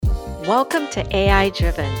Welcome to AI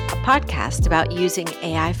Driven, a podcast about using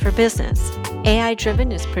AI for business. AI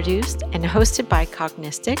Driven is produced and hosted by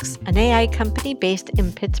Cognistics, an AI company based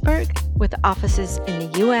in Pittsburgh with offices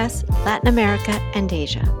in the US, Latin America, and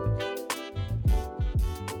Asia.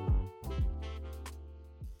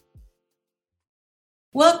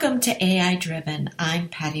 Welcome to AI Driven. I'm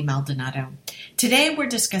Patty Maldonado. Today we're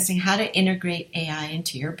discussing how to integrate AI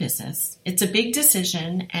into your business. It's a big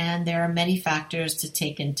decision and there are many factors to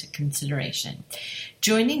take into consideration.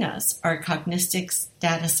 Joining us are Cognistics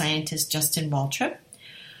data scientist Justin Waltrip,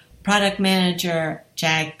 product manager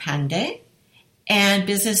Jag Pandey, and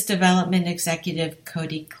business development executive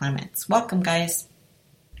Cody Clements. Welcome, guys.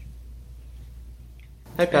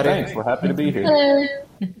 Hey, Patty. Thanks. We're happy to be here. Hello.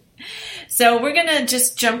 So we're going to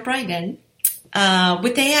just jump right in.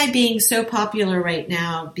 With AI being so popular right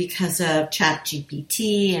now because of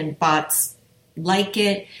ChatGPT and bots like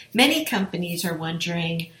it, many companies are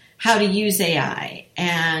wondering how to use AI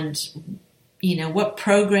and, what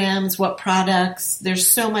programs, what products. There's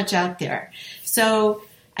so much out there. So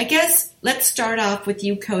I guess let's start off with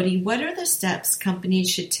you, Cody. What are the steps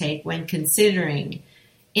companies should take when considering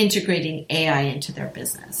integrating AI into their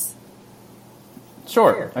business?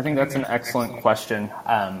 Sure. I think that's an excellent question.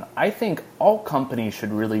 I think all companies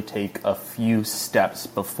should really take a few steps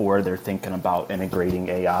before they're thinking about integrating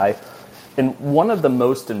AI. And one of the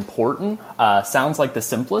most important, sounds like the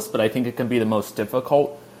simplest, but I think it can be the most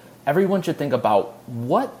difficult. Everyone should think about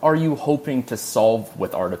what are you hoping to solve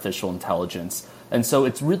with artificial intelligence? And so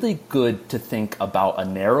it's really good to think about a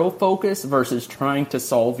narrow focus versus trying to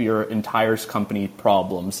solve your entire company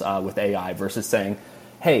problems with AI versus saying,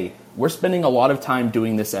 hey, we're spending a lot of time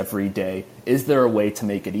doing this every day. Is there a way to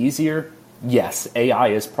make it easier? Yes, AI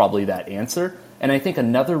is probably that answer. And I think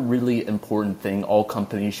another really important thing all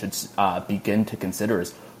companies should begin to consider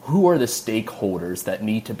is who are the stakeholders that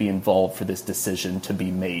need to be involved for this decision to be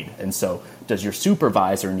made? And so does your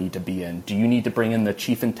supervisor need to be in? Do you need to bring in the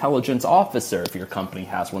chief intelligence officer if your company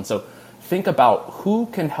has one? So think about who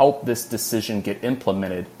can help this decision get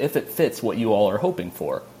implemented if it fits what you all are hoping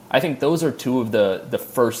for. I think those are two of the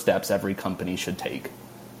first steps every company should take.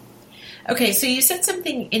 Okay, so you said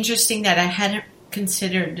something interesting that I hadn't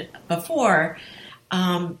considered before.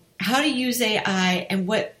 How to use AI and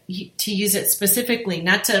what to use it specifically,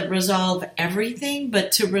 not to resolve everything,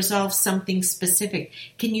 but to resolve something specific.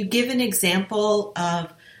 Can you give an example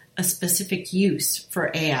of a specific use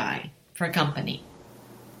for AI for a company?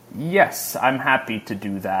 Yes, I'm happy to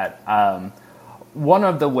do that. One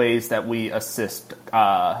of the ways that we assist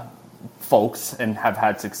folks and have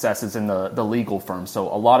had success is in the legal firm.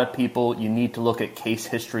 So a lot of people, you need to look at case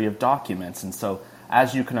history of documents. And so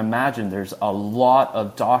as you can imagine, there's a lot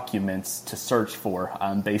of documents to search for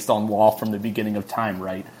based on law from the beginning of time,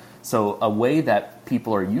 right? So a way that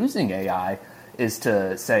people are using AI is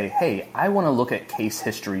to say, hey, I want to look at case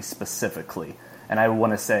history specifically. And I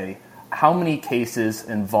want to say, how many cases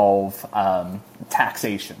involve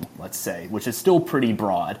taxation, let's say, which is still pretty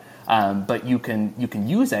broad, but you can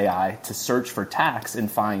use AI to search for tax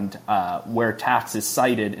and find where tax is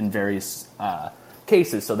cited in various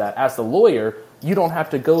cases, so that as the lawyer, you don't have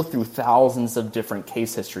to go through thousands of different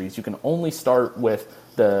case histories. You can only start with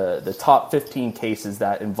the top 15 cases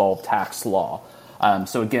that involve tax law.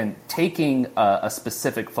 So again, taking a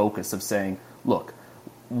specific focus of saying, look,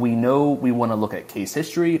 we know we want to look at case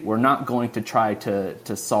history. We're not going to try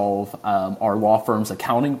to solve our law firm's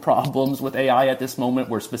accounting problems with AI at this moment.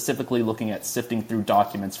 We're specifically looking at sifting through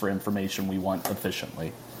documents for information we want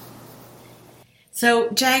efficiently. So,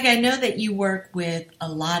 Jag, I know that you work with a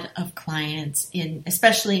lot of clients,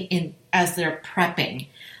 especially as they're prepping.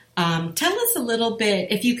 Tell us a little bit,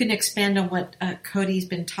 if you can expand on what Cody's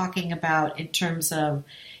been talking about in terms of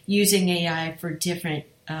using AI for different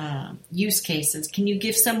use cases. Can you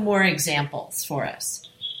give some more examples for us?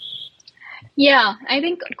 Yeah, I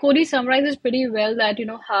think Cody summarizes pretty well that,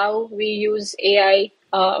 how we use AI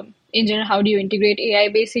in general, how do you integrate AI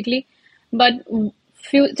basically. But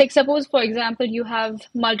suppose, for example, you have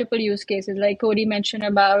multiple use cases, like Cody mentioned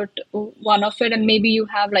about one of it, and maybe you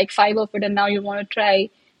have like 5 of it, and now you want to try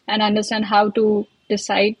and understand how to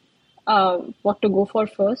decide what to go for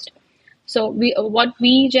first. So what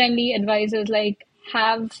we generally advise is like,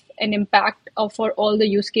 have an impact for all the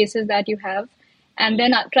use cases that you have, and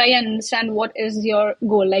then try and understand what is your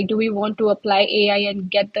goal. Like, do we want to apply AI and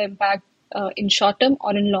get the impact in short term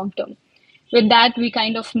or in long term? With that, we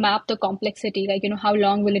kind of map the complexity, like, how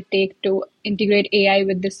long will it take to integrate AI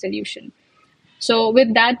with this solution? So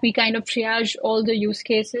with that, we kind of triage all the use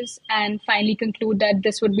cases and finally conclude that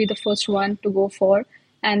this would be the first one to go for.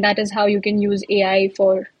 And that is how you can use AI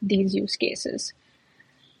for these use cases.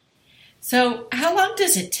 So how long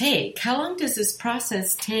does it take? How long does this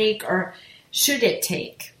process take, or should it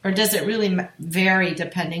take? Or does it really vary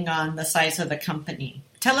depending on the size of the company?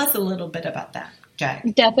 Tell us a little bit about that,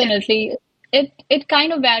 Jag. Definitely. It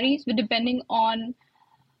kind of varies depending on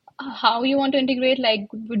how you want to integrate. Like,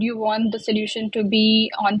 would you want the solution to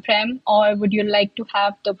be on-prem, or would you like to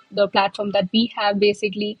have the platform that we have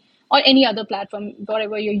basically, or any other platform,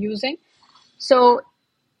 whatever you're using? So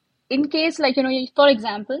in case, like, for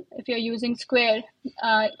example, if you're using Square,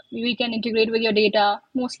 we can integrate with your data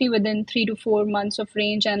mostly within 3 to 4 months of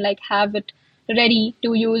range, and like have it ready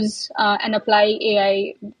to use and apply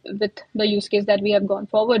AI with the use case that we have gone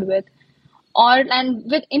forward with. And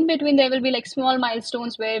with in between, there will be like small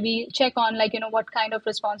milestones where we check on, like, what kind of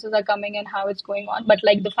responses are coming and how it's going on. But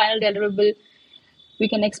like the final deliverable, we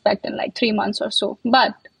can expect in like 3 months or so.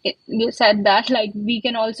 But you said that, like, we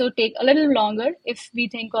can also take a little longer if we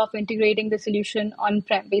think of integrating the solution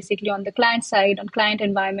on-prem, basically on the client side, on client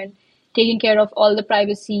environment, taking care of all the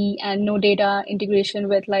privacy and no data integration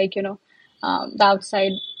with, like, the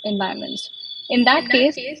outside environments. In that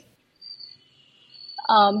case,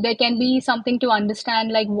 there can be something to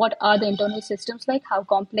understand, like, what are the internal systems, like how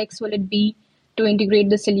complex will it be to integrate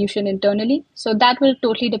the solution internally. So that will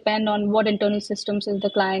totally depend on what internal systems is the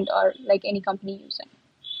client or like any company using.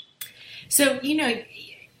 So,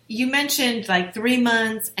 you mentioned like 3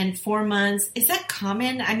 months and 4 months. Is that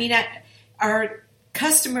common? I mean, are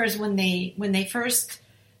customers, when they first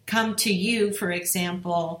come to you, for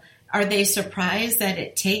example, are they surprised that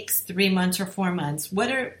it takes 3 months or 4 months? What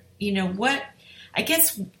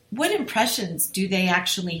impressions do they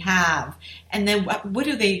actually have? And then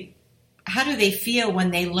how do they feel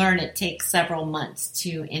when they learn it takes several months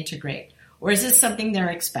to integrate? Or is this something they're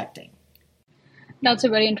expecting? That's a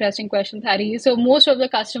very interesting question, Patty. So most of the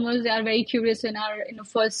customers, they are very curious in our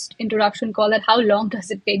first introduction call that how long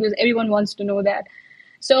does it take, because everyone wants to know that.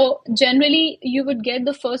 So generally, you would get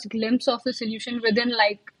the first glimpse of the solution within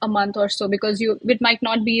like a month or so, because it might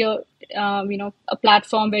not be a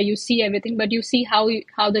platform where you see everything, but you see how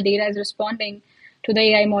the data is responding to the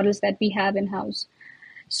AI models that we have in house.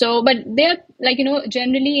 So, but they're like,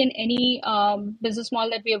 generally in any business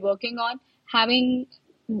model that we are working on,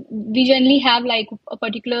 we generally have like a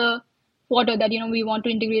particular quarter that, we want to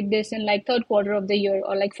integrate this in like third quarter of the year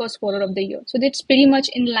or like first quarter of the year. So that's pretty much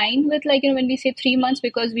in line with like, when we say 3 months,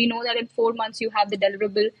 because we know that in 4 months you have the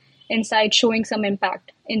deliverable inside showing some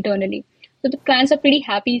impact internally. So the clients are pretty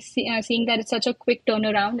happy seeing that it's such a quick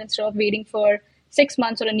turnaround instead of waiting for 6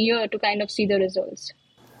 months or a year to kind of see the results.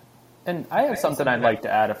 And I have something I'd like to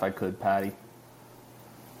add if I could, Patty.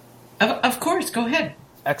 Of course, go ahead.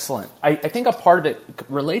 Excellent. I think a part of it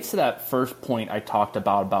relates to that first point I talked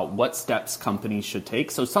about what steps companies should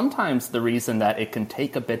take. So sometimes the reason that it can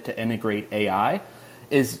take a bit to integrate AI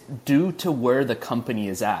is due to where the company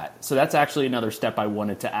is at. So that's actually another step I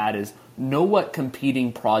wanted to add is know what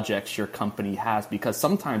competing projects your company has, because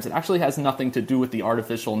sometimes it actually has nothing to do with the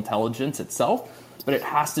artificial intelligence itself, but it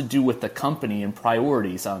has to do with the company and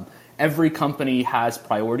priorities. Every company has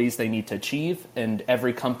priorities they need to achieve, and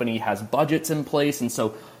every company has budgets in place. And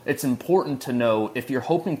so it's important to know, if you're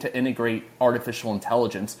hoping to integrate artificial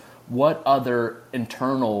intelligence, what other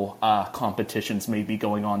internal competitions may be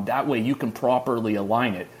going on. That way you can properly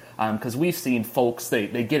align it. Because we've seen folks,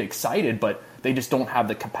 they get excited, but they just don't have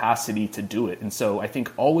the capacity to do it. And so I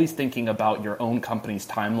think always thinking about your own company's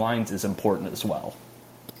timelines is important as well.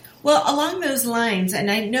 Well, along those lines, and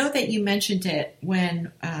I know that you mentioned it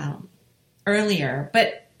when earlier,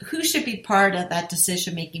 but who should be part of that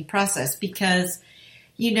decision-making process? Because,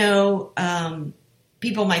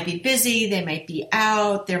 people might be busy, they might be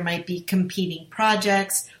out, there might be competing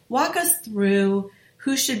projects. Walk us through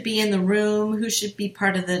who should be in the room, who should be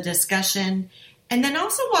part of the discussion, and then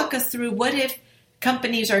also walk us through what if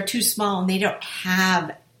companies are too small and they don't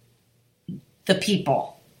have the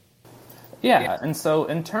people. Yeah, and so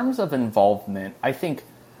in terms of involvement, I think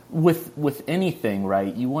with anything,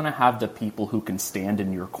 right, you want to have the people who can stand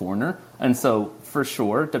in your corner. And so for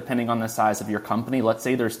sure, depending on the size of your company, let's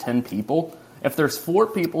say there's 10 people. If there's 4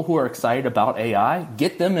 people who are excited about AI,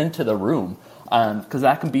 get them into the room, because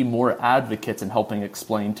that can be more advocates in helping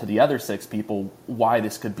explain to the other 6 people why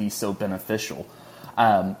this could be so beneficial.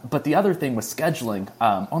 But the other thing with scheduling,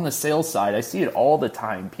 on the sales side, I see it all the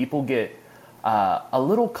time. People get a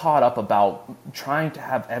little caught up about trying to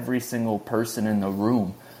have every single person in the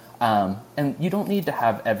room. And you don't need to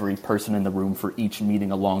have every person in the room for each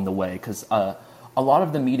meeting along the way, because a lot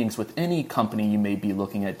of the meetings with any company you may be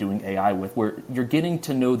looking at doing AI with, where you're getting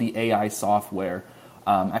to know the AI software.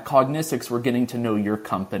 At Cognizix, we're getting to know your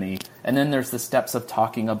company. And then there's the steps of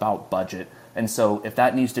talking about budget. And so if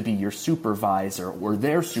that needs to be your supervisor or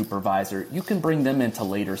their supervisor, you can bring them into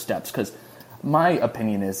later steps, because my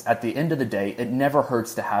opinion is, at the end of the day, it never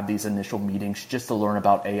hurts to have these initial meetings just to learn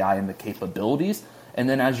about AI and the capabilities. And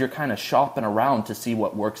then as you're kind of shopping around to see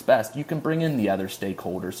what works best, you can bring in the other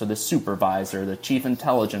stakeholders. So the supervisor, the chief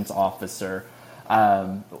intelligence officer,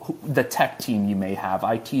 the tech team you may have,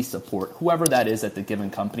 IT support, whoever that is at the given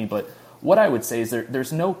company. But what I would say is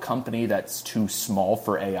there's no company that's too small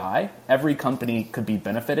for AI. Every company could be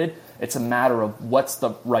benefited. It's a matter of what's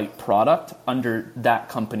the right product under that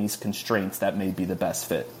company's constraints that may be the best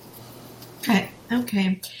fit.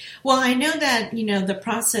 Okay. Well, I know that, the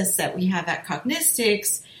process that we have at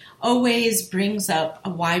Cognistics always brings up a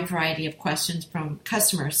wide variety of questions from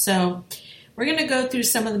customers. So we're going to go through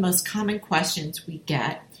some of the most common questions we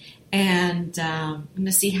get, and I'm going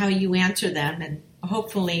to see how you answer them, and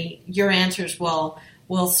hopefully your answers will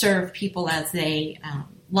serve people as they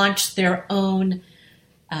launch their own,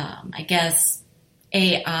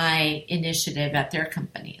 AI initiative at their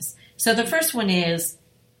companies. So the first one is,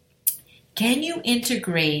 can you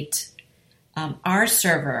integrate our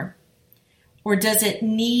server, or does it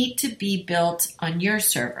need to be built on your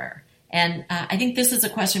server? And I think this is a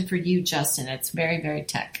question for you, Justin. It's very, very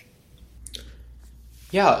tech.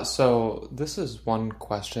 Yeah, so this is one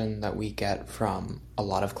question that we get from a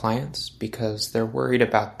lot of clients because they're worried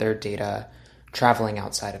about their data traveling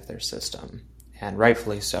outside of their system. And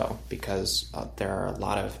rightfully so, because there are a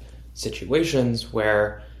lot of situations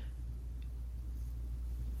where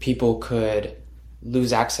people could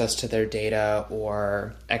lose access to their data,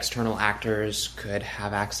 or external actors could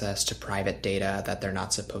have access to private data that they're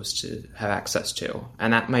not supposed to have access to.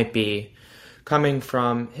 And that might be coming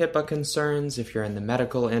from HIPAA concerns if you're in the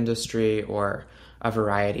medical industry, or a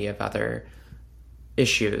variety of other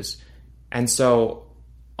issues. And so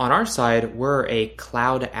on our side, we're a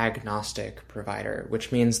cloud agnostic provider,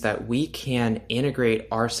 which means that we can integrate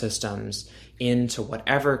our systems into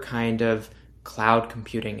whatever kind of cloud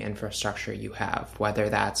computing infrastructure you have, whether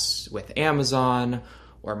that's with Amazon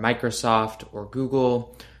or Microsoft or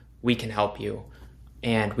Google. We can help you,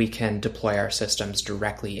 and we can deploy our systems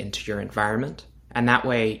directly into your environment. And that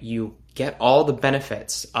way you get all the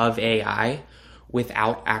benefits of AI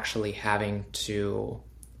without actually having to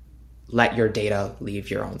let your data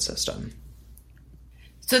leave your own system.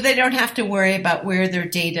 So they don't have to worry about where their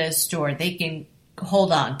data is stored. They can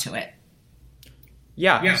hold on to it.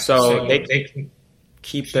 Yeah, so they can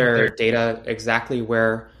keep their data exactly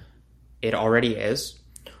where it already is.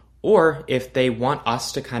 Or if they want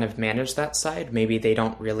us to kind of manage that side, maybe they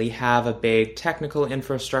don't really have a big technical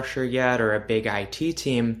infrastructure yet or a big IT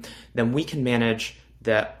team, then we can manage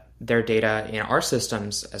their data in our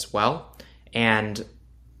systems as well. And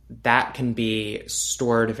that can be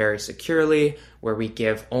stored very securely, where we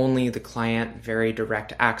give only the client very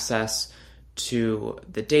direct access to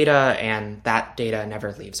the data, and that data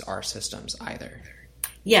never leaves our systems either.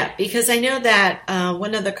 Yeah, because I know that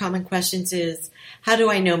one of the common questions is, how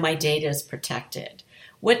do I know my data is protected?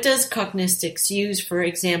 What does Cognistics use, for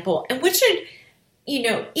example? And what should,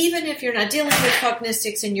 even if you're not dealing with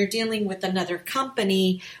Cognistics and you're dealing with another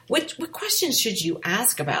company, what questions should you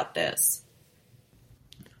ask about this?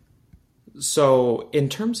 So in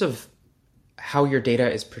terms of how your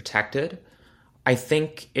data is protected, I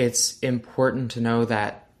think it's important to know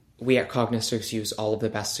that we at Cognistics use all of the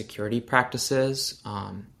best security practices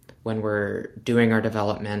when we're doing our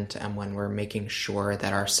development and when we're making sure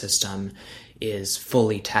that our system is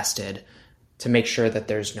fully tested to make sure that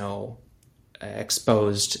there's no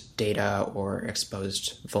exposed data or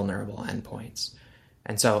exposed vulnerable endpoints.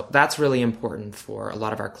 And so that's really important for a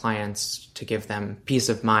lot of our clients, to give them peace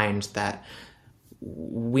of mind that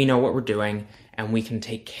we know what we're doing and we can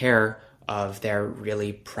take care of their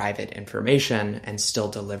really private information and still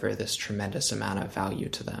deliver this tremendous amount of value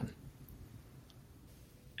to them.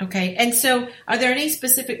 Okay. And so are there any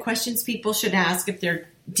specific questions people should ask if they're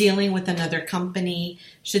dealing with another company?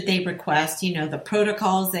 Should they request, the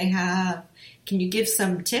protocols they have? Can you give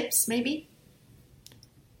some tips maybe?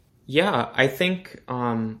 Yeah, I think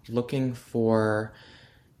looking for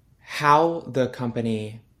how the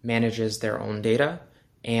company manages their own data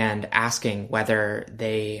and asking whether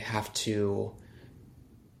they have to,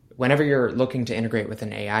 whenever you're looking to integrate with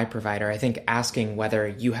an AI provider, I think asking whether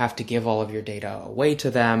you have to give all of your data away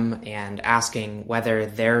to them, and asking whether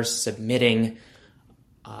they're submitting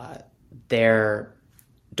their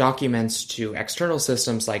documents to external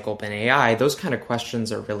systems like OpenAI, those kind of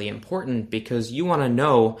questions are really important, because you want to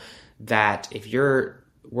know that if you're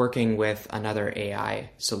working with another AI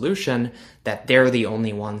solution, that they're the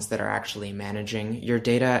only ones that are actually managing your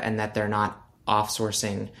data, and that they're not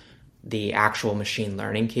offsourcing the actual machine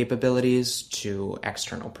learning capabilities to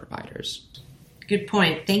external providers. Good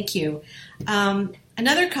point. Thank you.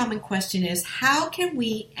 Another common question is, how can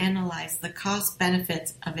we analyze the cost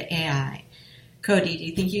benefits of AI? Cody, do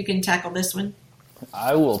you think you can tackle this one?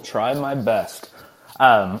 I will try my best.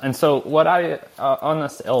 And so what on the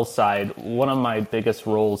sales side, one of my biggest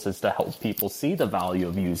roles is to help people see the value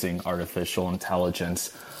of using artificial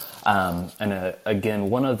intelligence. Again,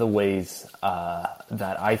 one of the ways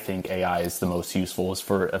that I think AI is the most useful is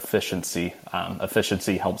for efficiency.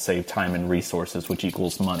 Efficiency helps save time and resources, which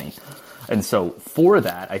equals money. And so for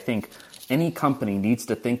that, I think any company needs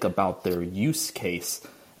to think about their use case.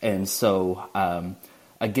 And so,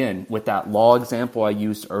 again, with that law example I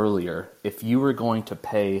used earlier, if you were going to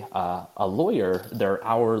pay a lawyer their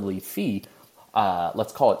hourly fee,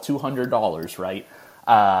 let's call it $200, right?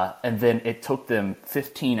 And then it took them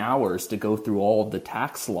 15 hours to go through all of the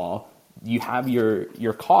tax law, you have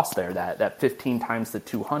your cost there, that 15 times the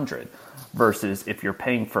 200. Versus if you're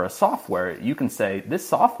paying for a software, you can say, this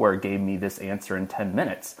software gave me this answer in 10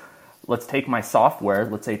 minutes. Let's take my software,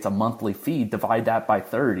 let's say it's a monthly fee, divide that by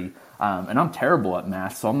 30. And I'm terrible at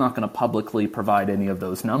math, so I'm not going to publicly provide any of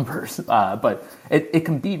those numbers. But it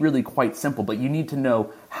can be really quite simple. But you need to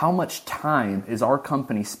know how much time is our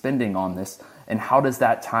company spending on this, and how does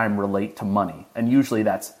that time relate to money? And usually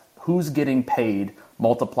that's who's getting paid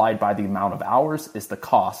multiplied by the amount of hours is the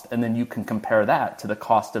cost. And then you can compare that to the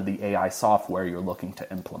cost of the AI software you're looking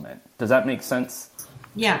to implement. Does that make sense?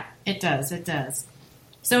 Yeah, it does. It does.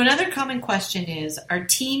 So another common question is, our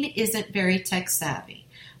team isn't very tech savvy.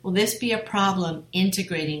 Will this be a problem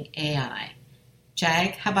integrating AI?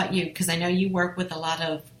 Jag, how about you? Because I know you work with a lot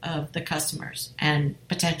of the customers and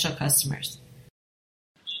potential customers.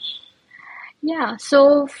 Yeah,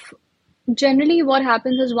 so generally what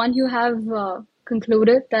happens is, once you have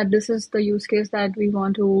concluded that this is the use case that we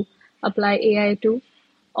want to apply AI to,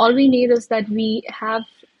 all we need is that we have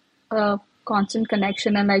a constant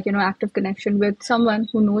connection and active connection with someone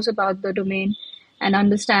who knows about the domain and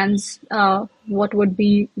understands what would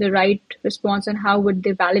be the right response and how would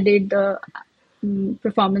they validate the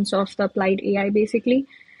performance of the applied AI basically.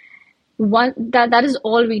 That is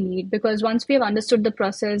all we need, because once we have understood the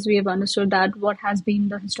process, we have understood that what has been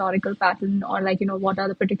the historical pattern, or what are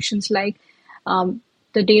the predictions like.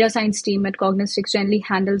 The data science team at Cognistics generally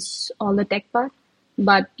handles all the tech part,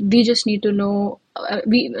 but we just need to know,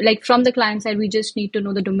 from the client side, we just need to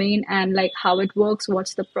know the domain and how it works,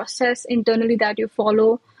 what's the process internally that you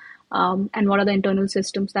follow, and what are the internal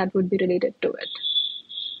systems that would be related to it.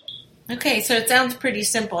 Okay, so it sounds pretty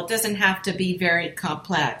simple. It doesn't have to be very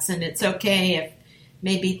complex, and it's okay if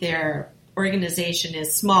maybe their organization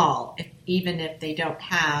is small, even if they don't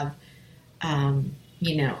have,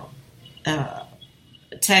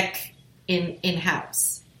 tech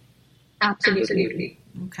in-house. Absolutely.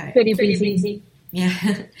 Okay. Pretty busy.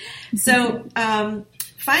 Yeah. So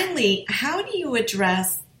finally, how do you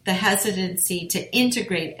address the hesitancy to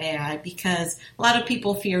integrate AI? Because a lot of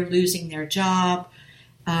people fear losing their job,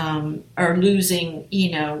 or losing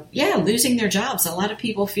their jobs. A lot of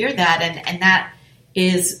people fear that, and that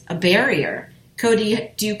is a barrier.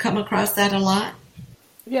 Cody, do you come across that a lot?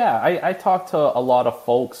 Yeah, I talk to a lot of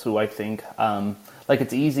folks who I think,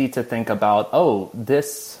 it's easy to think about,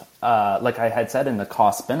 this, like I had said in the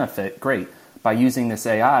cost benefit, great. By using this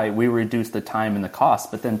AI, we reduce the time and the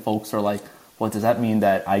cost. But then folks are like, well, does that mean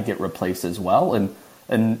that I get replaced as well?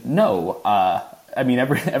 And no,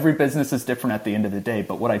 every business is different at the end of the day.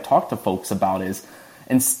 But what I talk to folks about is,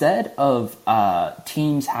 instead of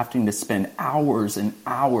teams having to spend hours and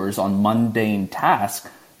hours on mundane tasks,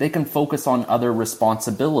 they can focus on other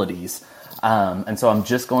responsibilities. And so I'm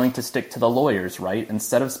just going to stick to the lawyers, right?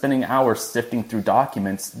 Instead of spending hours sifting through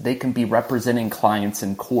documents, they can be representing clients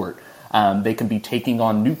in court. They can be taking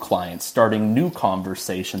on new clients, starting new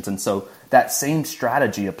conversations. And so that same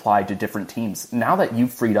strategy applied to different teams. Now that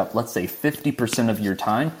you've freed up, let's say 50% of your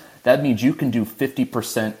time, that means you can do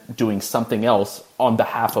 50% doing something else on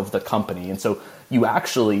behalf of the company. And so you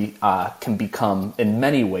actually can become, in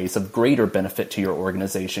many ways, of greater benefit to your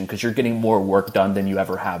organization because you're getting more work done than you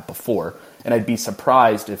ever have before. And I'd be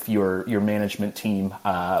surprised if your management team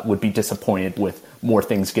would be disappointed with more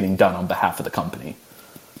things getting done on behalf of the company.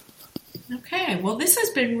 Okay, well, this has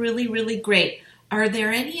been really, really great. Are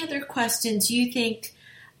there any other questions you think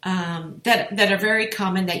that are very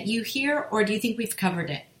common that you hear, or do you think we've covered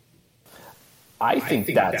it? I think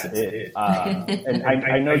that's it. And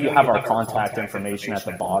I know you have our contact information at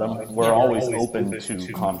the bottom. We're always open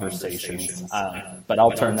to conversations. But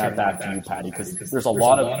I'll turn that back to you, Patty, because there's a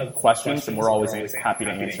lot of questions, and we're always happy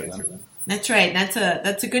to answer them. That's right.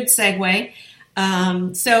 That's a good segue.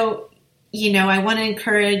 So I want to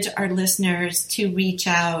encourage our listeners to reach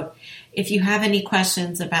out if you have any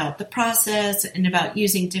questions about the process and about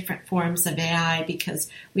using different forms of AI, because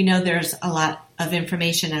we know there's a lot of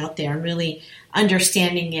information out there, and really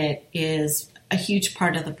understanding it is a huge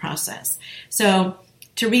part of the process. So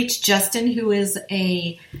to reach Justin, who is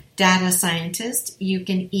a data scientist, you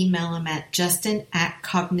can email him at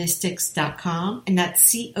justin@cognistics.com, and that's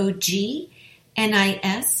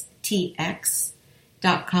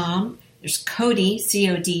COGNISTX.com. There's Cody,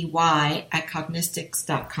 CODY, at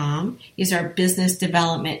cognistics.com. He's our business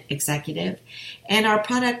development executive. And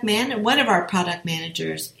one of our product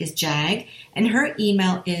managers is Jag, and her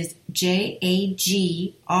email is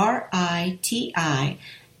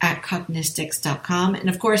JAGRITI@cognistics.com. And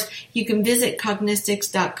of course, you can visit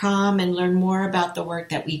cognistics.com and learn more about the work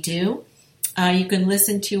that we do. You can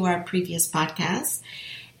listen to our previous podcasts.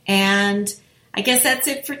 And I guess that's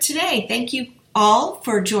it for today. Thank you all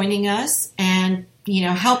for joining us and,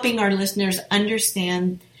 helping our listeners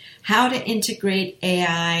understand how to integrate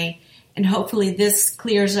AI. And hopefully this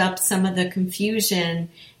clears up some of the confusion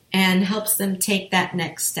and helps them take that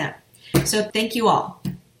next step. So thank you all.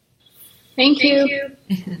 Thank you.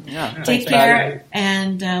 Yeah, Take care,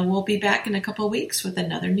 and we'll be back in a couple of weeks with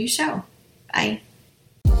another new show. Bye.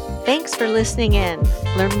 Thanks for listening in.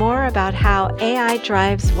 Learn more about how AI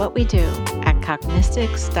drives what we do at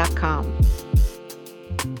cognistics.com.